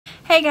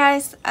Hey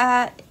guys,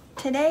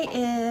 today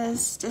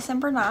is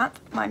December 9th,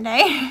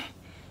 Monday.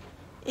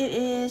 It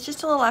is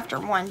just a little after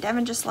 1.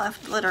 Devin just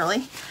left,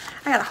 literally.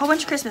 I got a whole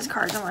bunch of Christmas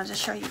cards I wanted to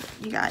show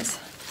you guys.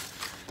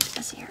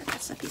 Let's see here,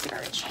 that's a piece of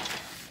garbage.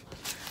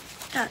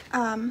 Got,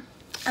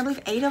 I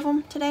believe 8 of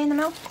them today in the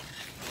mail.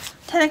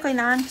 Technically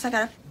 9 because I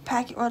got a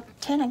packet, well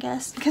 10 I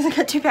guess, because I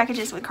got 2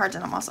 packages with cards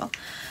in them also.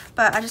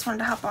 But I just wanted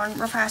to hop on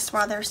real fast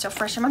while they're still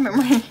fresh in my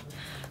memory.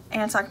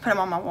 And so I can put them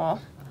on my wall.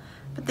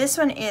 But this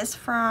one is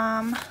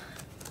from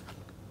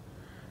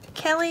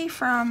Kelly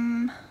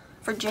from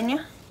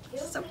Virginia.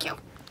 So cute.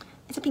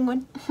 It's a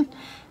penguin.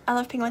 I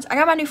love penguins. I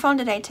got my new phone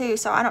today too,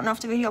 so I don't know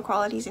if the video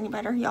quality is any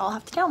better. Y'all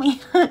have to tell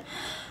me.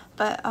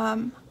 But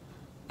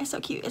it's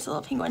so cute. It's a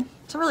little penguin.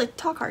 It's a really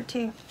tall card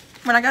too.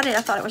 When I got it,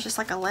 I thought it was just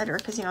like a letter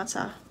because, you know, it's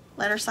a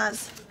letter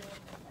size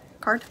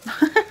card.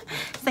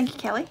 Thank you,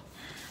 Kelly.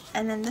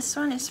 And then this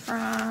one is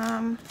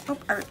from, oh,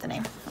 I wrote the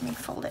name. Let me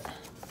fold it.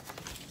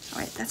 Oh,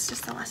 wait, that's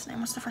just the last name.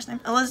 What's the first name?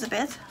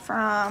 Elizabeth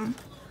from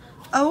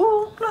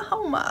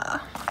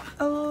Oklahoma.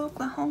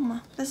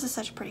 Oklahoma. This is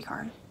such a pretty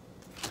card.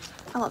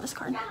 I love this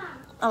card.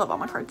 I love all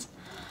my cards.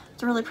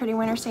 It's a really pretty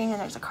winter scene, and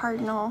there's a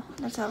cardinal.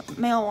 There's a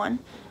male one.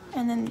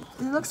 And then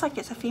it looks like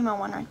it's a female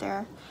one right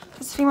there.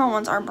 Because female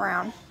ones are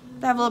brown.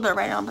 They have a little bit of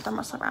red on them, but they're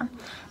mostly brown.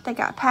 They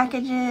got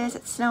packages.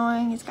 It's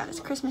snowing. It's got his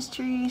Christmas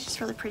tree. It's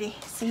just really pretty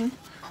scene.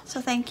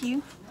 So thank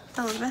you,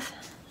 Elizabeth.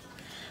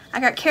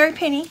 I got Carrie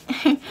Penny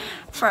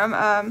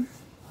from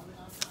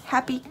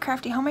Happy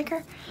Crafty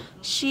Homemaker.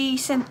 She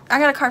sent, I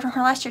got a card from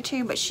her last year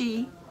too, but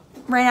she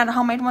ran out of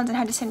homemade ones and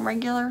had to send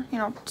regular, you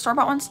know,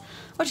 store-bought ones,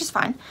 which is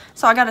fine.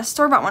 So I got a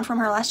store-bought one from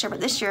her last year, but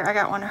this year I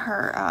got one of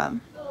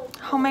her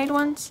homemade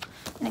ones,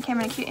 and it came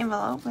in a cute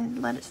envelope and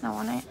Let It Snow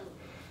on it.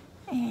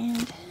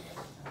 And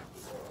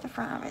the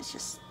front of it's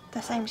just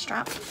the same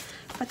strap,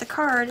 but the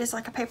card is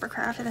like a paper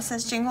craft, and it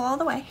says Jingle All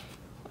the Way,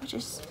 which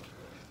is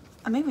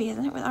a movie,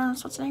 isn't it, with Arnold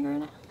Schwarzenegger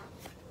in it.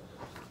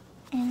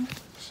 And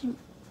she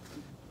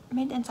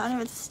made the inside of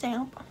it a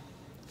stamp.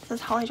 It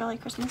says Holly Jolly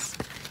Christmas.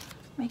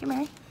 Make it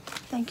merry.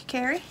 Thank you,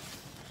 Carrie.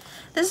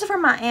 This is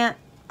from my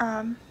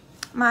aunt,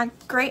 my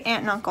great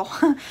aunt and uncle.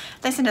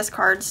 They send us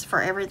cards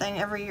for everything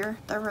every year.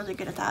 They're really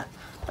good at that.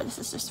 But this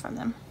is just from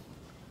them.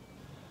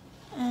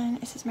 And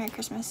it says Merry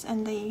Christmas,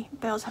 and the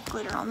bells have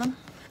glitter on them.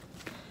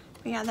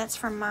 But yeah, that's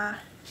from my,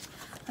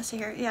 let's see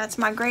here. Yeah, it's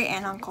my great aunt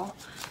and uncle.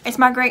 It's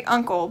my great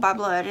uncle by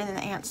blood, and then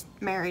the aunt's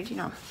married, you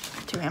know,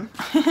 to him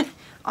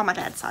on my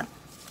dad's side.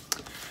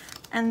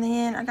 And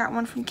then I got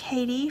one from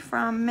Katie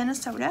from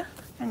Minnesota,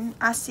 and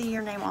I see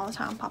your name all the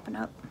time popping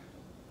up.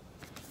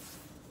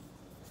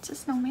 It's a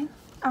snowman.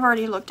 I've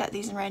already looked at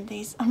these and read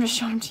these. I'm just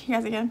showing them to you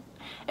guys again.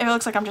 If it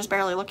looks like I'm just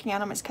barely looking at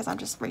them, it's because I'm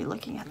just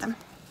re-looking at them.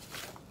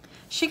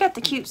 She got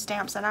the cute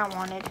stamps that I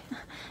wanted.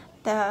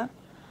 The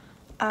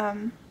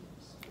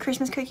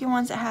Christmas cookie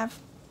ones that have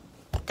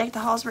Deck the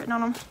Halls written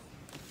on them.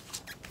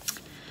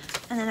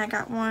 And then I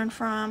got one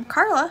from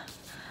Carla.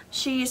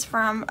 She's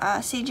from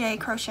CJ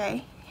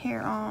Crochet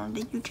here on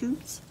the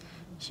YouTubes.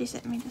 She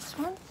sent me this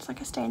one. It's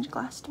like a stained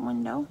glass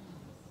window.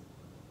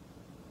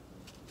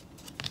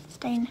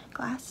 Stained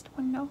glass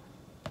window.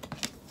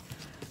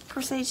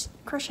 Crochet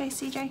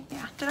CJ.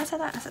 Yeah, did I say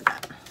that? I said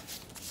that.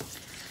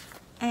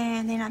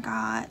 And then I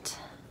got,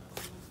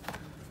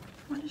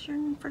 what is your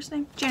first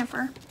name?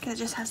 Jennifer, because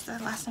it just has the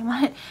last name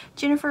on it.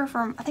 Jennifer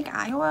from, I think,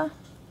 Iowa.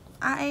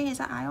 IA, is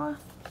that Iowa?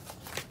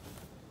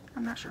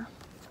 I'm not sure.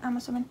 I'm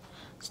assuming.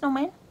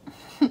 Snowman.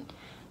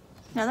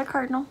 Another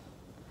cardinal.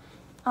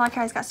 I like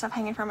how he's got stuff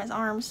hanging from his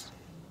arms.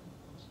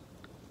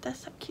 That's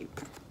so cute.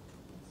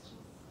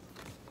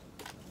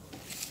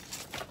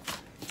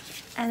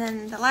 And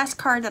then the last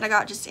card that I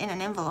got just in an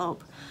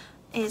envelope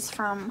is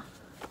from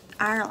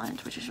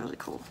Ireland, which is really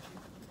cool.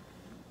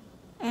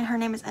 And her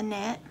name is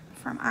Annette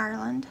from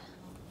Ireland.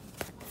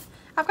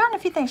 I've gotten a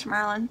few things from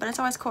Ireland, but it's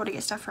always cool to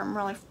get stuff from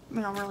really, you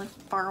know, really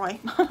far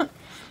away.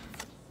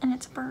 And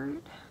it's a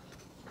bird.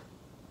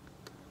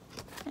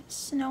 It's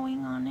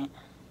snowing on it.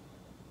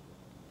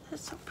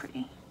 That's so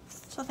pretty.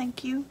 So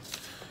thank you,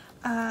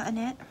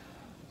 Annette.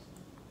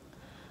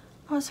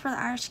 Oh, it's for the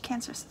Irish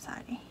Cancer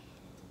Society.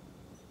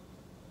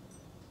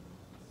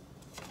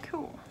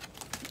 Cool.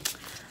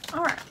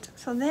 Alright,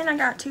 so then I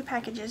got 2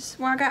 packages.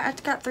 Well, I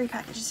got 3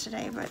 packages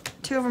today, but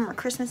 2 of them are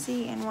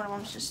Christmassy and one of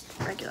them is just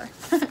regular.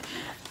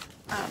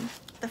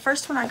 The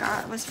first one I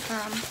got was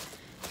from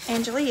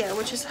Angelia,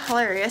 which is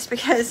hilarious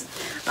because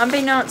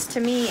unbeknownst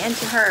to me and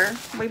to her,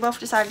 we both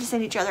decided to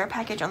send each other a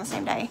package on the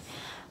same day.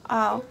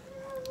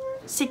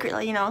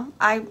 Secretly, you know,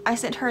 I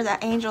sent her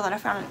that angel that I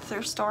found at the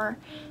thrift store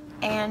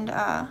and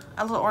a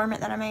little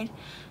ornament that I made.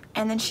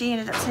 And then she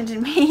ended up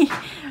sending me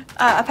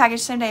a package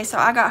the same day. So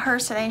I got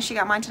hers today and she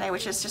got mine today,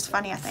 which is just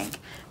funny, I think.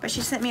 But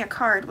she sent me a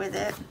card with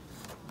it.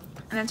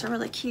 And it's a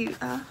really cute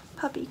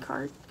puppy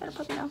card. Got a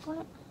puppy dog on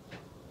it.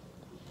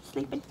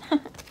 Sleeping.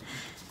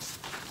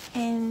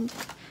 And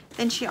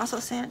then she also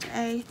sent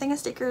a thing of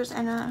stickers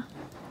and a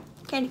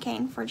candy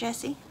cane for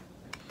Jesse.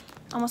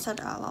 Almost said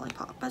a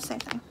lollipop, but same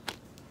thing.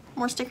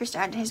 More stickers to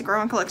add to his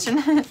growing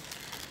collection.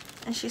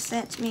 And she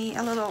sent me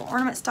a little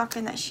ornament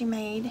stocking that she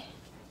made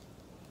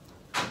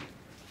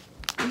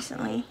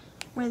recently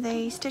with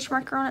a stitch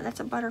marker on it that's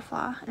a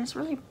butterfly. And it's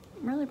really,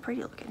 really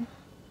pretty looking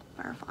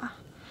butterfly.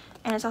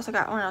 And it's also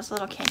got one of those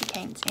little candy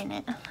canes in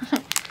it.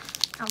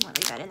 I'm going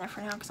to leave that in there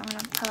for now because I'm going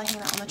to probably hang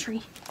that on the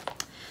tree.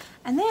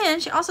 And then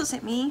she also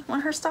sent me one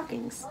of her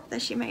stockings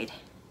that she made.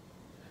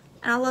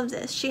 And I love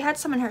this. She had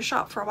some in her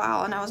shop for a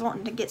while and I was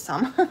wanting to get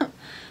some.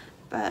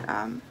 But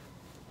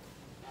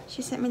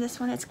she sent me this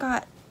one. It's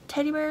got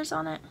teddy bears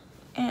on it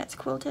and it's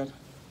quilted.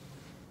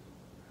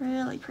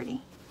 Really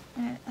pretty.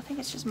 And I think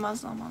it's just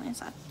muslin on the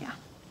inside. Yeah.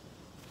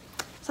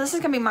 So this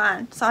is going to be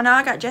mine. So now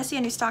I got Jessie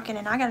a new stocking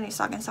and I got a new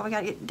stocking. So we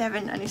got to get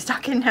Devin a new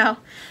stocking now.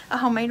 A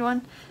homemade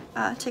one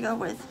to go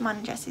with mine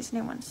and Jessie's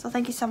new ones. So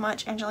thank you so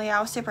much, Angelia. I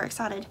was super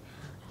excited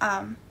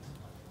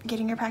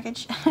getting your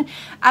package.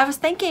 I was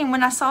thinking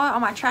when I saw it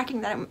on my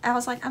tracking that I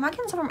was like, am I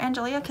getting some from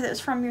Angelia? Because it was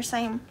from your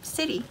same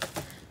city.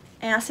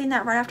 And I seen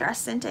that right after I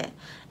sent it.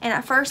 And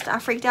at first I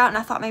freaked out and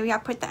I thought maybe I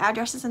put the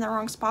addresses in the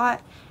wrong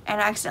spot.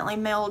 And I accidentally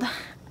mailed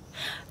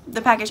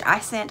the package I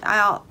sent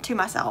out to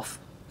myself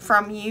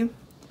from you.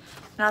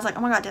 And I was like,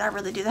 oh my god, did I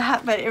really do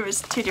that? But it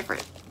was 2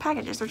 different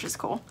packages, which is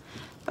cool.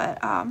 But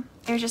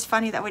it was just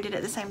funny that we did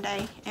it the same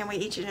day. And we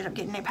each ended up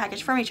getting a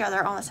package from each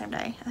other on the same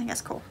day. I think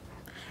that's cool.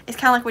 It's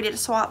kind of like we did a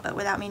swap, but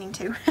without meaning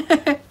to.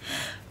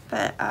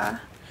 But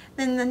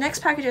then the next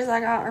packages I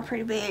got are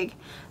pretty big.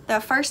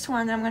 The first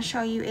one that I'm going to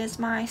show you is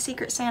my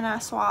Secret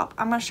Santa swap.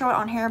 I'm going to show it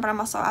on here, but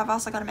I've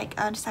also got to make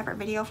a separate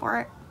video for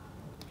it.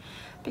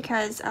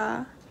 Because, you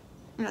know,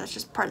 that's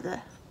just part of the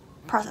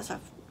process of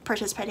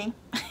participating.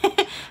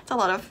 It's a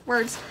lot of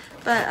words.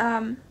 But,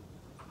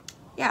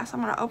 yeah, so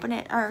I'm going to open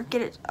it, or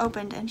get it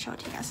opened and show it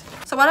to you guys.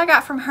 So what I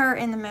got from her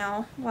in the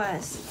mail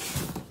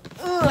was,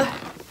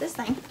 this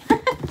thing.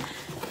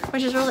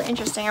 Which is really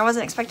interesting. I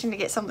wasn't expecting to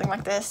get something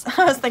like this.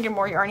 I was thinking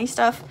more yarny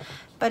stuff.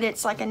 But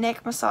it's like a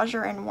neck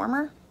massager and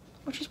warmer,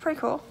 which is pretty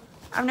cool.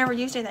 I've never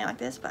used anything like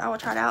this, but I will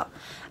try it out.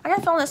 I got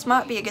a feeling this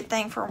might be a good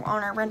thing for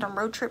on our random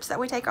road trips that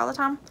we take all the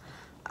time.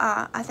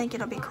 I think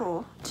it'll be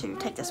cool to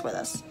take this with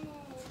us.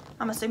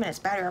 I'm assuming it's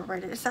battery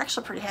operated. It's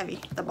actually pretty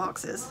heavy, the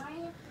box is.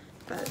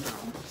 But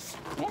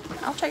yeah,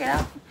 I'll check it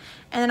out.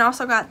 And then I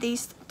also got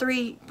these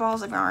 3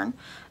 balls of yarn.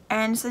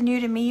 And it's the new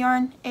to me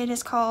yarn. It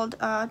is called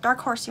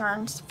Dark Horse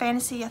Yarns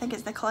Fantasy, I think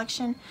is the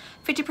collection.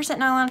 50%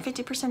 nylon,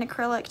 50%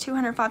 acrylic,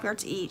 205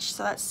 yards each.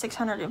 So that's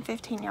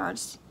 615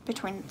 yards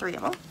between the 3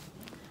 of them.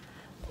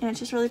 And it's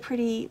just really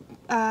pretty,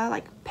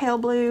 like pale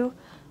blue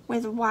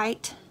with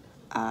white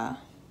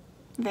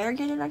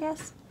variegated, I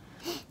guess.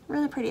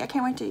 Really pretty. I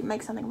can't wait to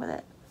make something with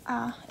it.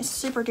 It's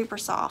super duper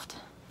soft.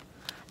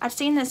 I've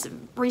seen this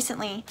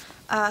recently.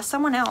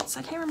 Someone else,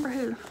 I can't remember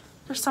who.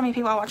 There's so many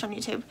people I watch on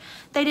YouTube.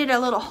 They did a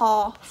little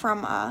haul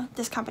from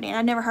this company, and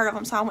I'd never heard of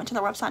them, so I went to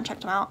their website and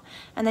checked them out.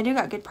 And they do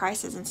got good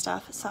prices and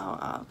stuff, so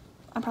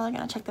I'm probably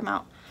going to check them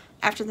out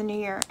after the new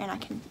year, and I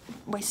can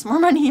waste some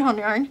more money on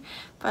yarn.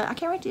 But I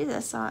can't wait to do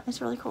this.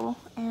 It's really cool.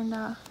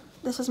 And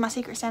this was my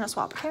Secret Santa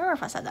swap. I can't remember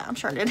if I said that. I'm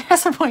sure I did at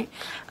some point.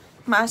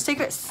 My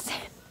Secret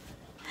Santa...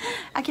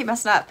 I keep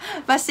messing up.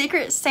 My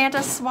Secret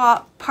Santa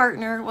swap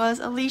partner was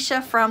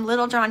Alicia from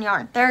Little John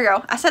Yarn. There we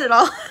go. I said it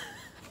all.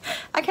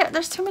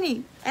 There's too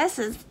many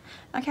S's.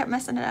 I kept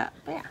messing it up.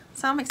 But yeah,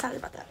 so I'm excited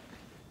about that.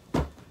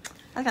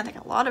 That's gonna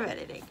take a lot of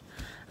editing.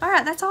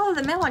 Alright, that's all of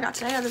the mail I got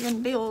today other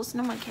than bills.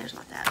 No one cares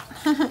about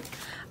that.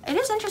 It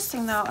is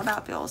interesting though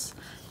about bills.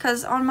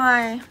 Because on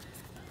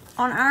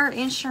our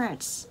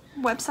insurance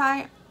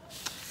website,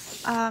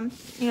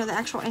 you know, the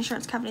actual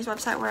insurance company's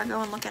website where I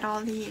go and look at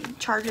all the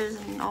charges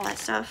and all that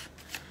stuff.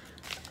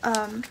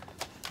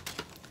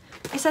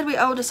 They said we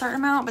owed a certain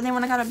amount, but then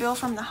when I got a bill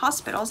from the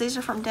hospitals, these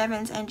are from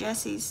Devin's and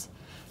Jessie's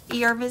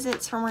ER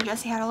visits from where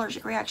Jessie had an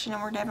allergic reaction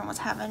and where Devin was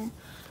having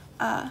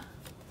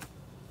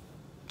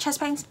chest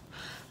pains.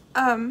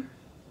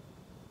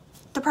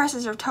 The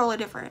prices are totally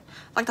different.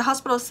 Like the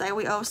hospitals say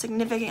we owe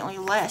significantly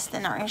less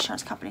than our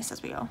insurance company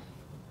says we owe.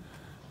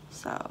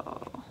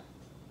 So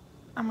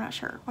I'm not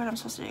sure what I'm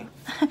supposed to do.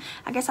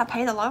 I guess I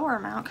pay the lower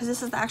amount because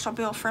this is the actual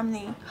bill from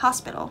the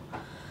hospital.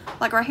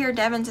 Like right here,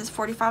 Devin's is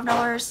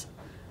 $45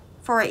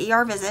 for an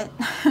ER visit,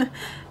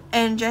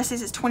 and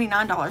Jessie's is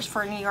 $29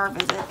 for an ER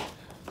visit.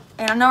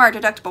 And I know our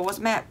deductible was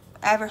met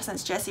ever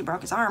since Jessie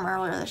broke his arm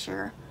earlier this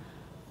year.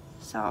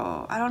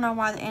 So I don't know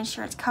why the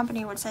insurance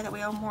company would say that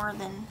we owe more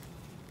than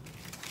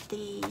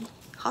the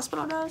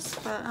hospital does,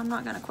 but I'm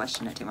not going to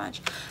question it too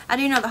much. I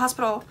do know the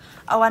hospital,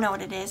 oh I know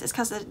what it is. It's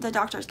because the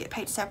doctors get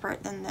paid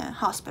separate than the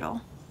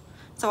hospital.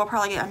 So we'll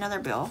probably get another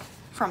bill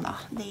from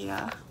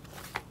the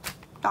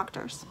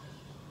doctors.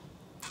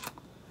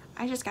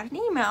 I just got an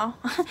email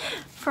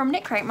from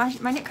Knit Crate. My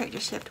Knit Crate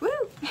just shipped. Woo!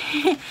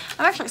 I'm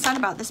actually excited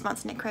about this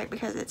month's Knit Crate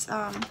because it's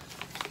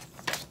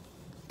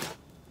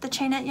the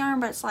chainette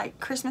yarn, but it's like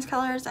Christmas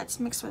colors that's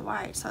mixed with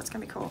white, so it's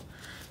gonna be cool.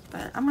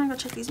 But I'm gonna go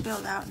check these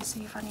bills out and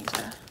see if I need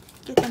to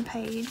get them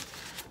paid.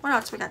 What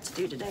else we got to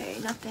do today?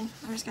 Nothing.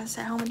 I'm just gonna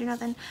sit at home and do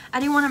nothing. I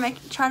do want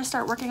to try to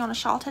start working on a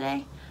shawl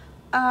today.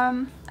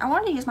 I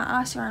wanted to use my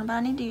ice yarn, but I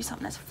need to use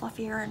something that's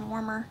fluffier and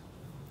warmer.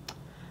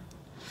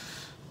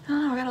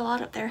 don't know, I got a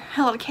lot up there.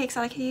 A lot of cakes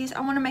that I could use.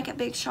 I want to make a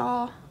big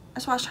shawl.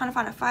 That's why I was trying to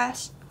find a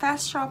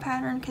fast shawl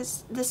pattern,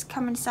 because this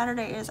coming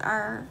Saturday is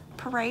our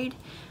parade,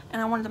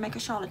 and I wanted to make a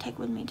shawl to take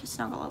with me to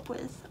snuggle up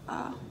with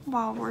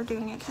while we're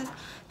doing it, because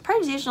the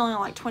parade is usually only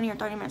like 20 or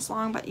 30 minutes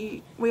long, but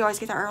we always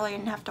get there early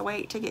and have to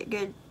wait to get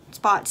good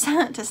spots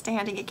to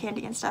stand and get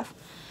candy and stuff.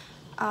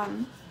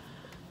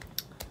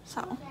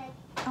 So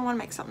I want to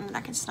make something that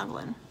I can snuggle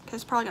in,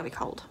 because it's probably gonna be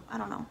cold. I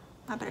don't know.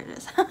 I bet it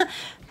is.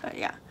 But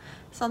yeah,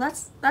 so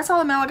that's all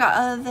the mail I got,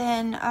 other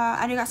than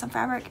I do got some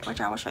fabric, which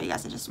I will show you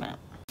guys in just a minute.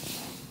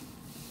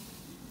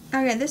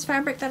 Okay, this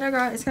fabric that I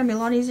got, it's going to be a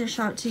lot easier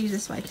to use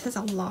this way, because it's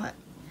a lot.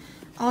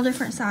 All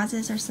different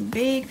sizes. There's some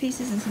big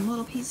pieces and some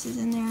little pieces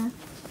in there.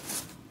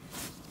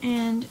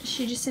 And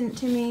she just sent it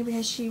to me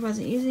because she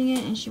wasn't using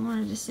it and she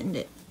wanted to send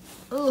it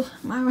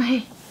my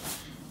way.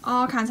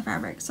 All kinds of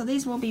fabric. So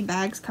these will be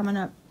bags coming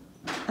up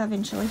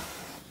eventually.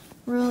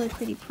 Really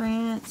pretty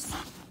prints.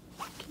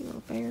 Cute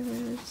little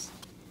bears.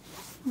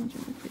 Really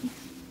pretty.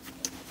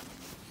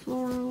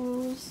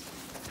 Florals.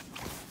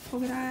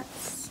 Polka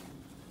dots.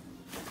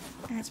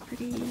 That's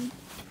pretty.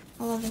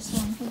 I love this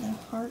one for the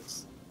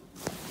hearts.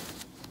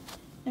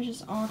 There's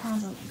just all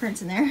kinds of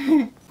prints in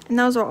there. And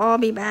those will all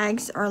be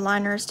bags or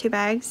liners, 2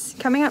 bags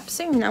coming up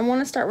soon. I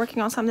want to start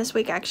working on some this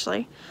week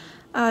actually,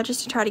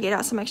 just to try to get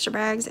out some extra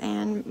bags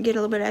and get a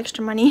little bit of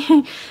extra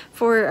money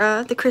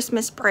for the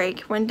Christmas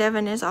break when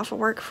Devin is off of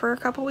work for a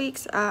couple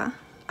weeks. I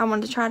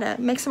wanted to try to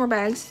make some more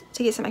bags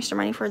to get some extra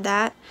money for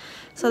that,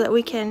 so that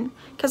we can,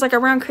 because like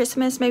around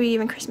Christmas, maybe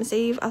even Christmas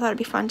Eve, I thought it'd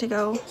be fun to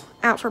go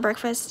out for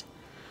breakfast.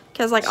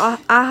 Because like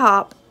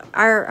IHOP,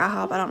 I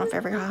don't know if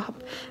every IHOP,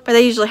 but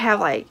they usually have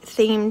like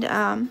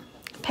themed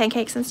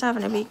pancakes and stuff,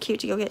 and it'd be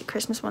cute to go get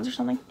Christmas ones or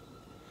something.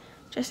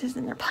 Just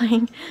isn't there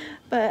playing.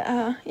 But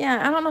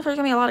yeah, I don't know if there's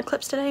gonna be a lot of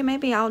clips today.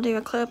 Maybe I'll do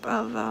a clip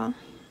of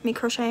me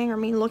crocheting or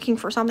me looking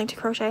for something to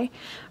crochet.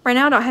 Right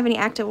now I don't have any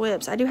active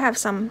whips. I do have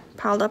some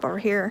piled up over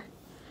here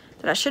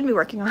that I should be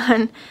working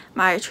on,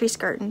 my tree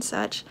skirt and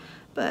such.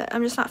 But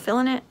I'm just not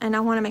feeling it, and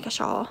I want to make a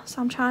shawl.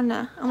 So I'm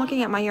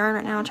looking at my yarn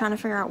right now, trying to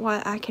figure out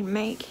what I can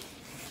make.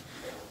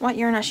 What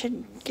yarn I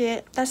should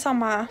get. That's all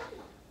my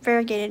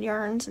variegated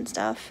yarns and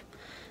stuff.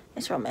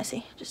 It's real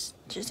messy.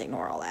 Just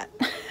ignore all that.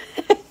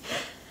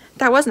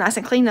 That was nice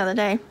and clean the other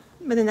day.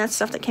 But then that's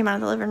stuff that came out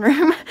of the living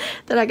room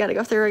that I got to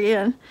go through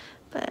again.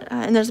 But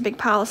and there's a big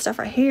pile of stuff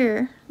right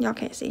here. Y'all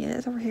can't see it.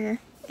 It's over here.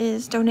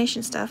 Is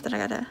donation stuff that I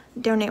got to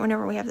donate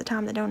whenever we have the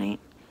time to donate.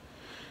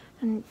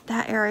 And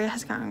that area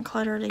has gotten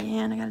cluttered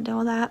again. I gotta deal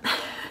with that.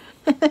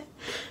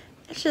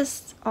 It's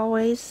just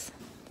always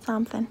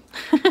something.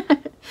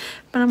 But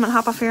I'm gonna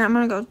hop off here. I'm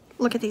gonna go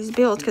look at these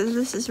bills, because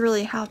this is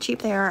really how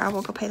cheap they are. I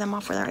will go pay them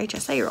off with our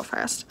HSA real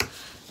fast,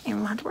 and we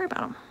won't have to worry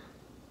about them.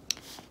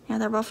 Yeah,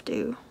 they're both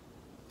due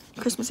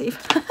Christmas Eve.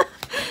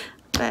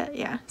 But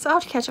yeah, so I'll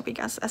catch up with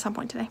you guys at some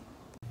point today.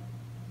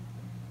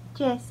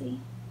 Jessie,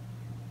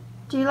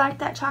 do you like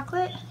that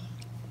chocolate?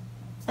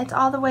 It's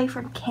all the way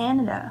from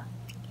Canada.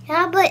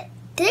 Yeah, but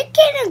they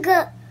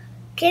Canada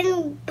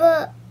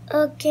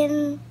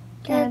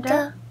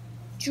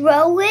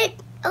throw it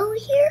over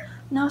here?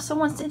 No,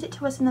 someone sent it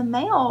to us in the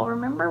mail.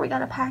 Remember, we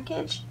got a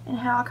package and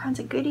had all kinds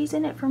of goodies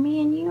in it for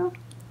me and you.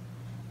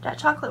 That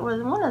chocolate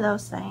was one of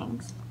those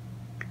things.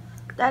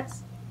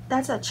 That's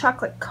a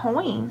chocolate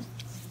coin.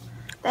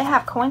 They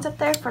have coins up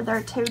there for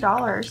their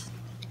 $2.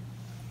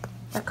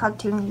 They're called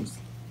toonies.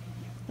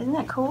 Isn't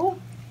that cool?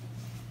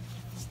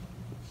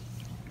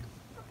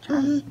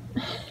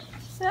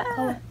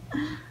 Yeah.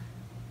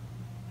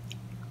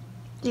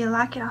 Do you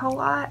like it a whole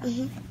lot?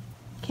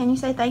 Can you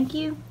say thank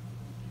you?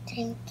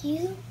 Thank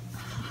you.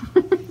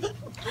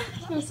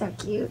 You're so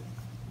cute.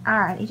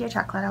 Alright, eat your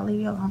chocolate. I'll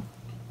leave you alone.